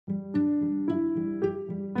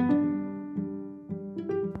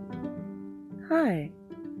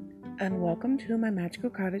and welcome to my Magical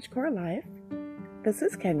Cottagecore life. This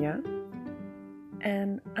is Kenya,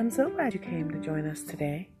 and I'm so glad you came to join us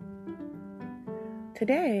today.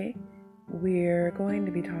 Today, we're going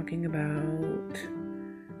to be talking about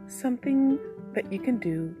something that you can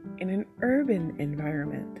do in an urban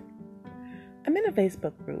environment. I'm in a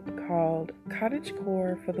Facebook group called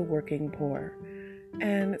Cottagecore for the Working Poor,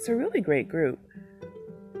 and it's a really great group.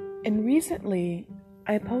 And recently,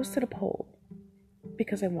 I posted a poll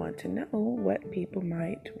because I want to know what people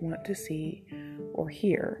might want to see or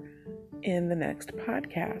hear in the next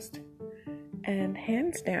podcast. And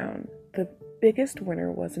hands down, the biggest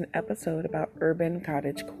winner was an episode about urban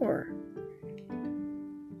cottagecore.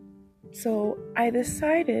 So I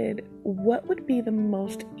decided what would be the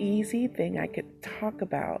most easy thing I could talk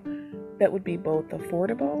about that would be both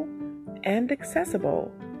affordable and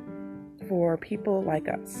accessible for people like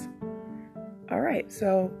us. All right,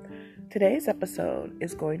 so today's episode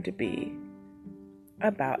is going to be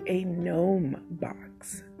about a gnome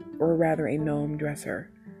box, or rather a gnome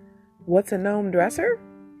dresser. What's a gnome dresser?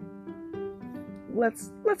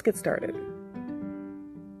 Let's get started.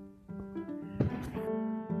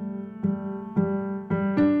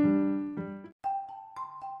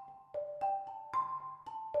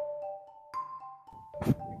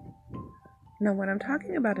 Now, when I'm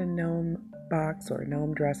talking about a gnome box or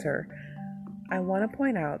gnome dresser, I want to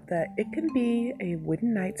point out that it can be a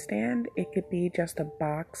wooden nightstand. It could be just a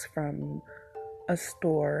box from a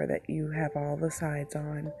store that you have all the sides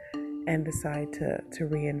on and decide to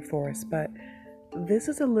reinforce. But this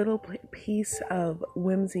is a little piece of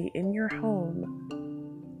whimsy in your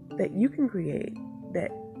home that you can create,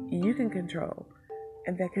 that you can control,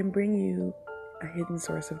 and that can bring you a hidden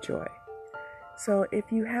source of joy. So if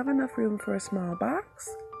you have enough room for a small box,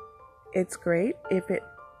 it's great. If it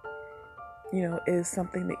is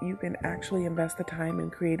something that you can actually invest the time in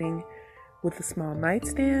creating with a small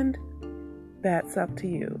nightstand, that's up to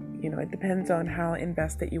you. It depends on how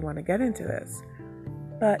invested you want to get into this.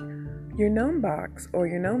 But your gnome box or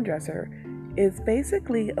your gnome dresser is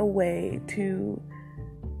basically a way to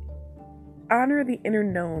honor the inner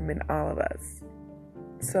gnome in all of us.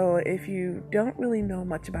 So if you don't really know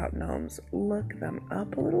much about gnomes, look them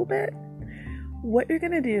up a little bit. What you're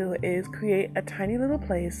going to do is create a tiny little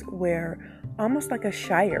place where, almost like a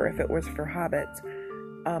shire if it was for hobbits,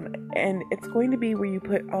 and it's going to be where you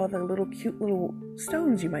put all the little cute little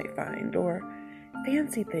stones you might find, or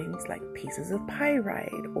fancy things like pieces of pyrite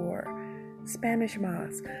or Spanish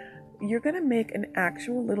moss. You're going to make an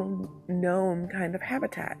actual little gnome kind of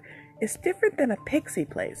habitat. It's different than a pixie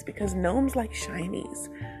place because gnomes like shinies,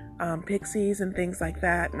 pixies and things like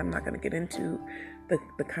that, and I'm not going to get into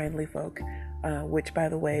the kindly folk, which, by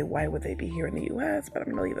the way, why would they be here in the U.S.? But I'm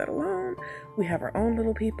going to leave that alone. We have our own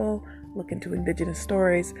little people. Look into indigenous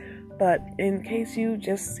stories. But in case you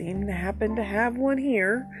just seem to happen to have one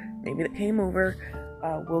here, maybe that came over,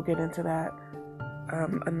 we'll get into that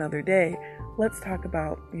another day. Let's talk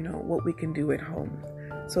about, what we can do at home.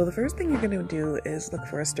 So the first thing you're going to do is look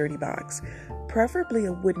for a sturdy box, preferably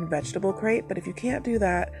a wooden vegetable crate. But if you can't do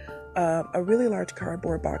that, a really large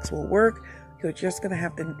cardboard box will work. You're just going to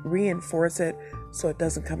have to reinforce it so it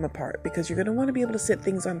doesn't come apart, because you're going to want to be able to sit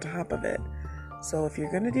things on top of it. So if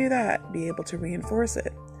you're going to do that, be able to reinforce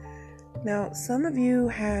it. Now, some of you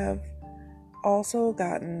have also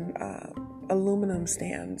gotten aluminum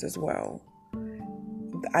stands as well.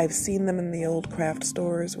 I've seen them in the old craft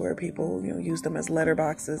stores where people, use them as letter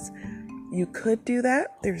boxes. You could do that.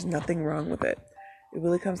 There's nothing wrong with it. It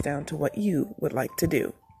really comes down to what you would like to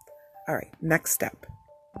do. All right, next step.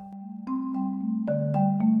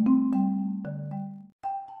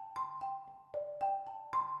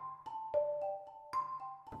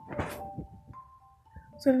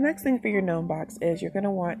 So the next thing for your gnome box is you're going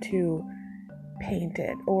to want to paint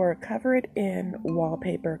it or cover it in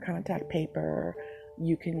wallpaper, contact paper.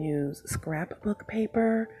 You can use scrapbook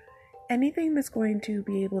paper, anything that's going to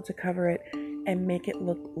be able to cover it and make it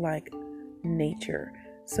look like nature.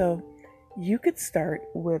 So you could start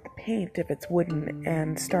with paint if it's wooden,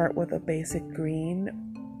 and start with a basic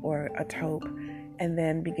green or a taupe, and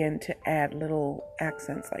then begin to add little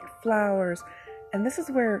accents like flowers. And this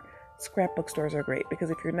is where scrapbook stores are great, because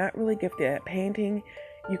if you're not really gifted at painting,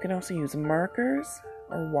 you can also use markers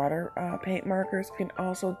or water paint markers. You can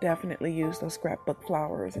also definitely use those scrapbook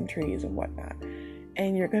flowers and trees and whatnot.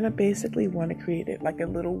 And you're going to basically want to create it like a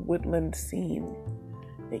little woodland scene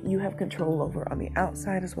that you have control over on the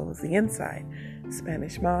outside as well as the inside.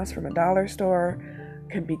 Spanish moss from a dollar store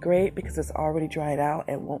can be great because it's already dried out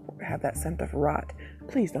and won't have that scent of rot.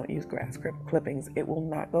 Please don't use grass clippings. It will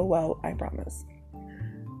not go well, I promise.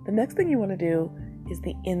 The next thing you want to do is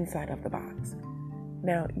the inside of the box.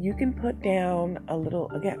 Now, you can put down a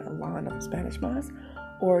lawn of Spanish moss,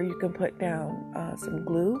 or you can put down some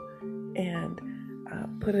glue and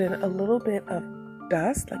put in a little bit of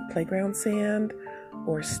dust, like playground sand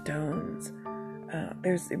or stones.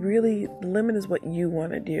 The limit is what you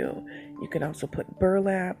want to do. You can also put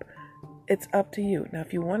burlap. It's up to you. Now,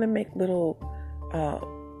 if you want to make little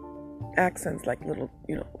accents, like little,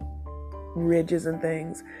 ridges and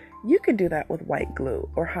things, you can do that with white glue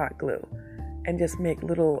or hot glue and just make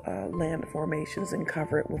little land formations and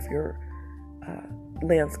cover it with your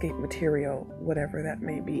landscape material, whatever that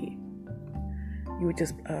may be. You would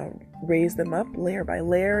just raise them up layer by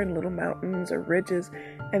layer in little mountains or ridges,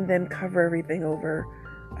 and then cover everything over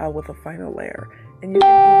with a final layer. And you can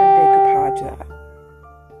even decoupage that.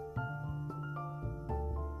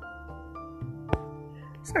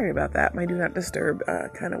 Sorry about that. My do not disturb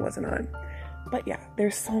kind of wasn't on. But yeah,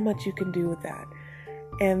 there's so much you can do with that.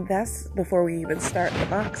 And that's before we even start the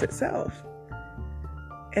box itself.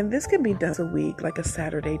 And this can be done a week, like a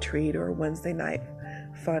Saturday treat or a Wednesday night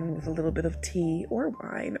fun with a little bit of tea or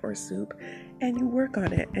wine or soup, and you work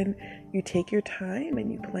on it and you take your time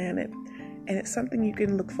and you plan it. And it's something you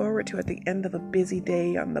can look forward to at the end of a busy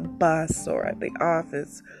day on the bus or at the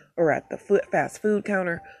office or at the fast food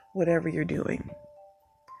counter, whatever you're doing.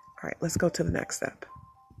 All right, let's go to the next step.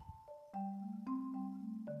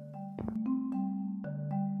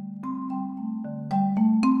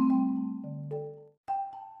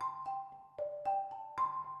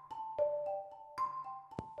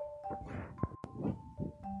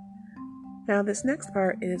 Now, this next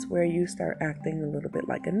part is where you start acting a little bit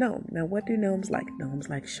like a gnome. Now, what do gnomes like? Gnomes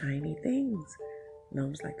like shiny things.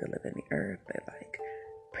 Gnomes like to live in the earth. They like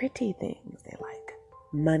pretty things. They like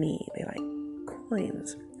money. They like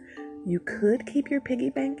coins. You could keep your piggy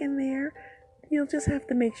bank in there. You'll just have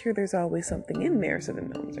to make sure there's always something in there so the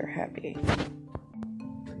gnomes are happy.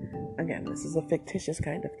 Again, this is a fictitious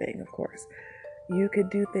kind of thing, of course. You could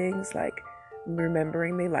do things like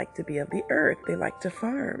remembering they like to be of the earth. They like to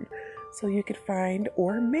farm. So you could find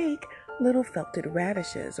or make little felted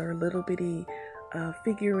radishes or little bitty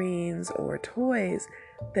figurines or toys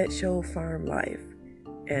that show farm life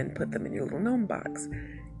and put them in your little gnome box.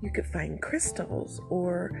 You could find crystals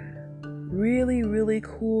or really, really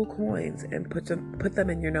cool coins and put them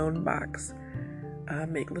in your gnome box.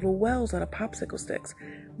 Make little wells out of popsicle sticks.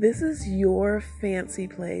 This is your fancy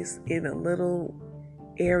place in a little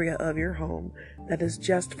area of your home that is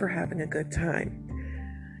just for having a good time.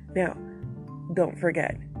 Now, don't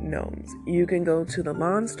forget gnomes. You can go to the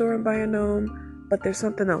lawn store and buy a gnome, but there's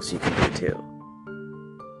something else you can do too.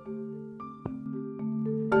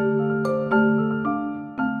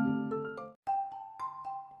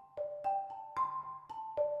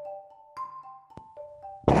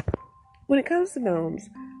 When it comes to gnomes,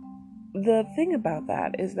 the thing about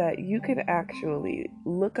that is that you can actually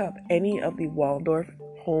look up any of the Waldorf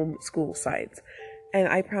homeschool sites, and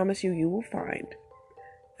I promise you will find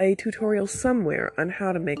a tutorial somewhere on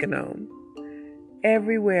how to make a gnome.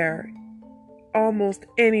 Everywhere, almost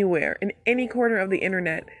anywhere, in any corner of the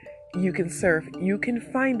internet you can surf, you can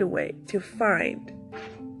find a way to find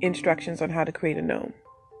instructions on how to create a gnome.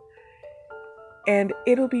 And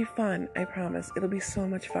it'll be fun, I promise. It'll be so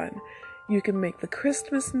much fun. You can make the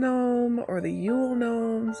Christmas gnome or the Yule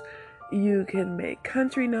gnomes. You can make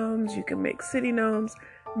country gnomes. You can make city gnomes.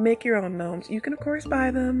 Make your own gnomes. You can, of course, buy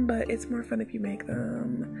them, but it's more fun if you make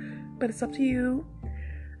them. But it's up to you.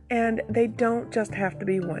 And they don't just have to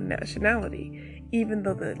be one nationality. Even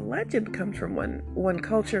though the legend comes from one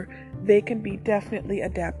culture, they can be definitely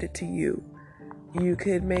adapted to you. You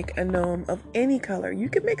could make a gnome of any color. You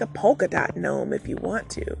could make a polka dot gnome if you want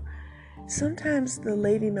to. Sometimes the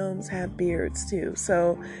lady gnomes have beards too,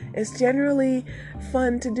 so it's generally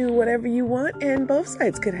fun to do whatever you want, and both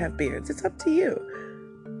sides could have beards. It's up to you.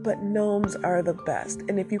 But gnomes are the best.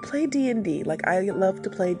 And if you play D&D, like I love to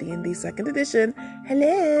play D&D 2nd edition,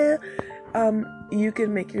 hello, you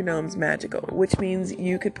can make your gnomes magical, which means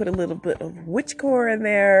you could put a little bit of witchcore in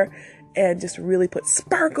there and just really put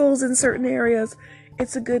sparkles in certain areas.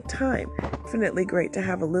 It's a good time. Definitely great to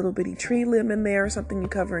have a little bitty tree limb in there, something you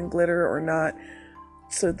cover in glitter or not,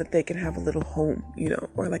 so that they can have a little home,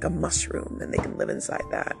 or like a mushroom, and they can live inside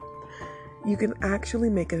that. You can actually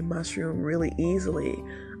make a mushroom really easily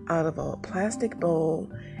out of a plastic bowl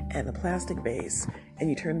and a plastic vase, and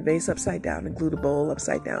you turn the vase upside down and glue the bowl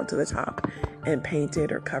upside down to the top and paint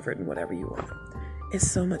it or cover it in whatever you want. It's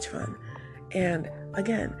so much fun. And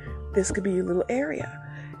again, this could be your little area.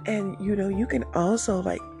 And you can also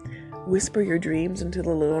whisper your dreams into the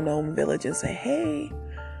little gnome village and say, hey,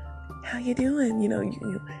 how you doing?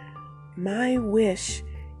 My wish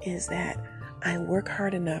is that I work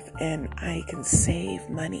hard enough and I can save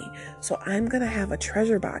money. So I'm going to have a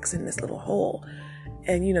treasure box in this little hole.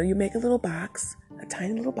 And, you make a little box, a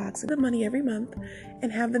tiny little box of the money every month,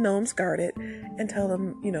 and have the gnomes guard it and tell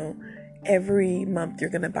them, every month you're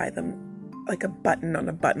going to buy them like a button on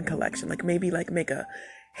a button collection. Like maybe make a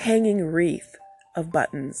hanging wreath of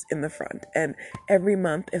buttons in the front, and every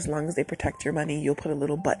month, as long as they protect your money, you'll put a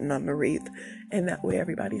little button on the wreath, and that way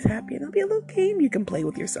everybody's happy, and there'll be a little game you can play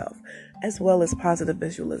with yourself, as well as positive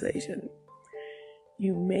visualization.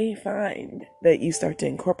 You may find that you start to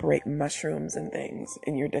incorporate mushrooms and things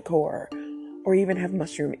in your decor, or even have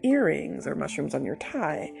mushroom earrings or mushrooms on your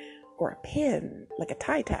tie, or a pin, like a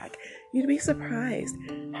tie tack. You'd be surprised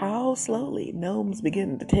how slowly gnomes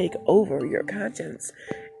begin to take over your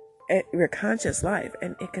conscious life,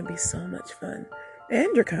 and it can be so much fun.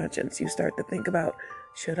 And your conscience, you start to think about,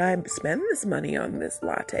 should I spend this money on this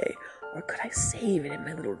latte, or could I save it in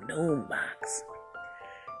my little gnome box?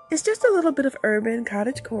 It's just a little bit of urban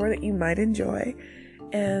cottagecore that you might enjoy,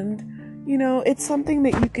 and it's something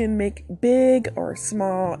that you can make big or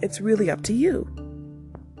small. It's really up to you.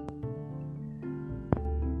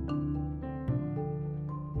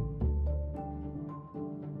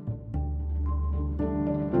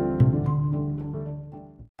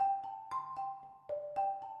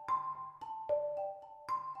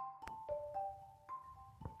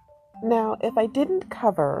 Now, if I didn't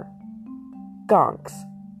cover gonks,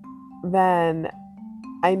 then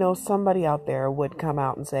I know somebody out there would come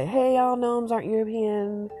out and say, hey, all gnomes aren't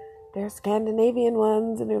European. They're Scandinavian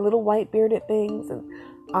ones, and they're little white bearded things. And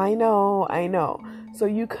I know. So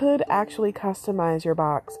you could actually customize your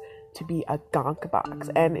box to be a gonk box.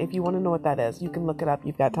 And if you want to know what that is, you can look it up.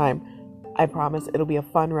 You've got time. I promise it'll be a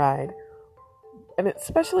fun ride. And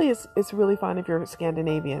especially it's really fun if you're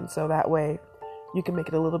Scandinavian. So that way you can make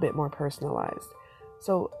it a little bit more personalized.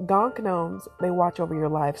 So gonk gnomes, they watch over your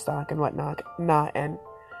livestock and whatnot. And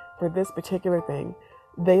for this particular thing,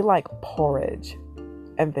 they like porridge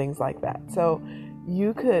and things like that. So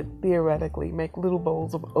you could theoretically make little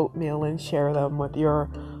bowls of oatmeal and share them with your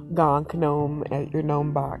gonk gnome at your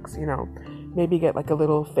gnome box. Maybe get like a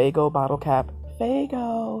little Faygo bottle cap.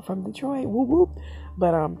 Faygo from Detroit, whoop whoop.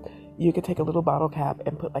 But you could take a little bottle cap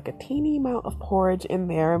and put like a teeny amount of porridge in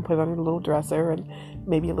there and put it on your little dresser, and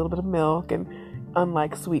maybe a little bit of milk, and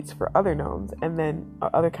unlike sweets for other gnomes, and then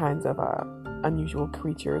other kinds of unusual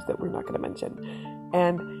creatures that we're not going to mention.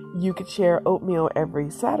 And you could share oatmeal every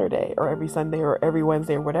Saturday or every Sunday or every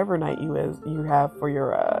Wednesday or whatever night you have for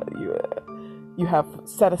your you have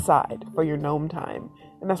set aside for your gnome time,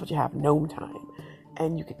 and that's what you have, gnome time.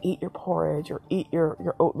 And you can eat your porridge or eat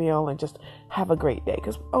your oatmeal and just have a great day.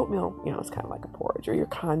 Because oatmeal, it's kind of like a porridge, or your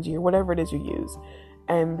congee, or whatever it is you use.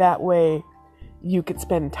 And that way you could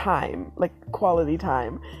spend time, like quality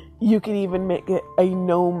time. You could even make it a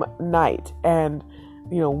gnome night. And,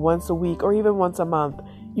 once a week or even once a month,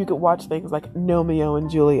 you could watch things like Gnomeo and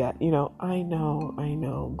Juliet. I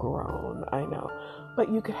know, grown, I know. But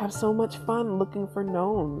you could have so much fun looking for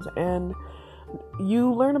gnomes, and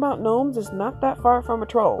you learn about gnomes is not that far from a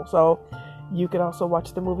troll. So you could also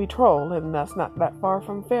watch the movie Troll, and that's not that far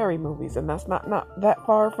from fairy movies, and that's not that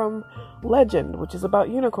far from Legend, which is about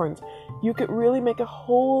unicorns. You could really make a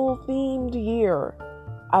whole themed year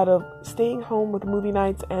out of staying home with movie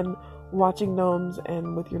nights and watching gnomes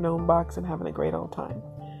and with your gnome box and having a great old time.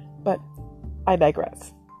 But I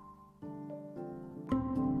digress.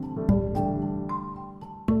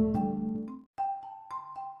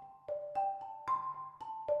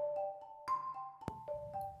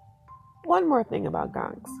 One more thing about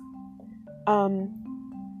gonks.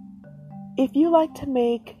 If you like to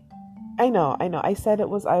make, I know, I said I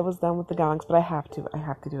was done with the gonks, but I have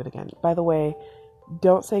to do it again. By the way,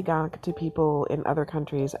 don't say gonk to people in other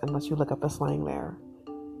countries unless you look up the slang there.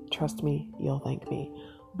 Trust me, you'll thank me.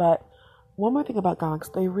 But one more thing about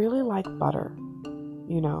gonks, they really like butter,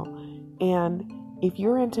 and if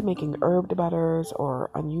you're into making herbed butters or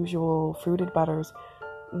unusual fruited butters,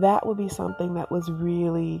 that would be something that was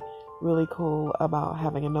really, really cool about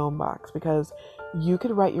having a gnome box, because you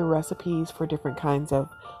could write your recipes for different kinds of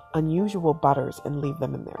unusual butters and leave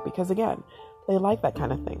them in there, because again, they like that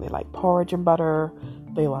kind of thing. They like porridge and butter,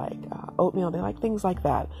 they like oatmeal, they like things like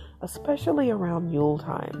that, especially around Yule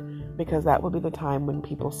time, because that would be the time when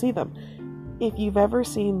people see them. If you've ever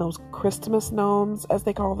seen those Christmas gnomes, as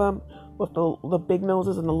they call them, with the big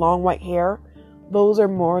noses and the long white hair, those are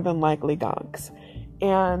more than likely gonks.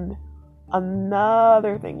 And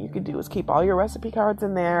another thing you could do is keep all your recipe cards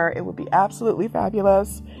in there. It would be absolutely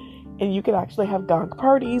fabulous. And you could actually have gonk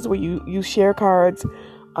parties where you share cards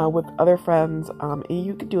with other friends.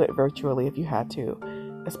 You could do it virtually if you had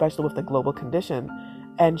to, especially with the global condition,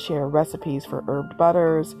 and share recipes for herbed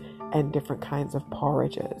butters and different kinds of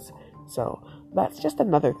porridges. So that's just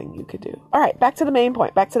another thing you could do. All right, back to the main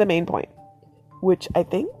point, which I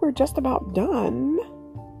think we're just about done.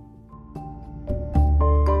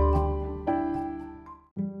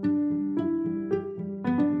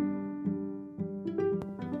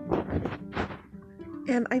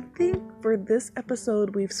 And I think for this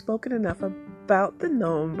episode, we've spoken enough about the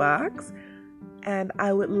gnome box, and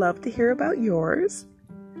I would love to hear about yours.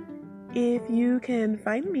 If you can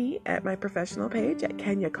find me at my professional page at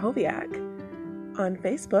Kenya Koviak on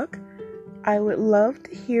Facebook, I would love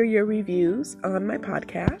to hear your reviews on my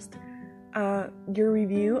podcast, your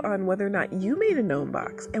review on whether or not you made a gnome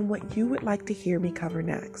box and what you would like to hear me cover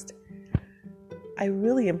next. I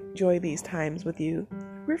really enjoy these times with you.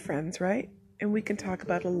 We're friends, right? And we can talk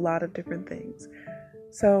about a lot of different things.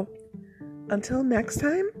 So until next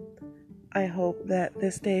time, I hope that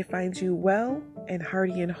this day finds you well and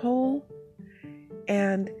hearty and whole.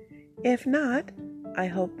 And if not, I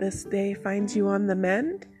hope this day finds you on the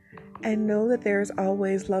mend, and know that there's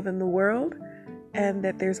always love in the world and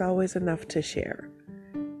that there's always enough to share.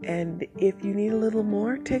 And if you need a little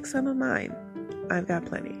more, take some of mine. I've got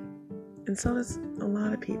plenty. And so does a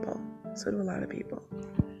lot of people.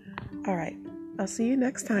 All right. I'll see you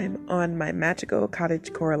next time on my magical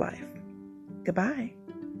cottagecore life. Goodbye.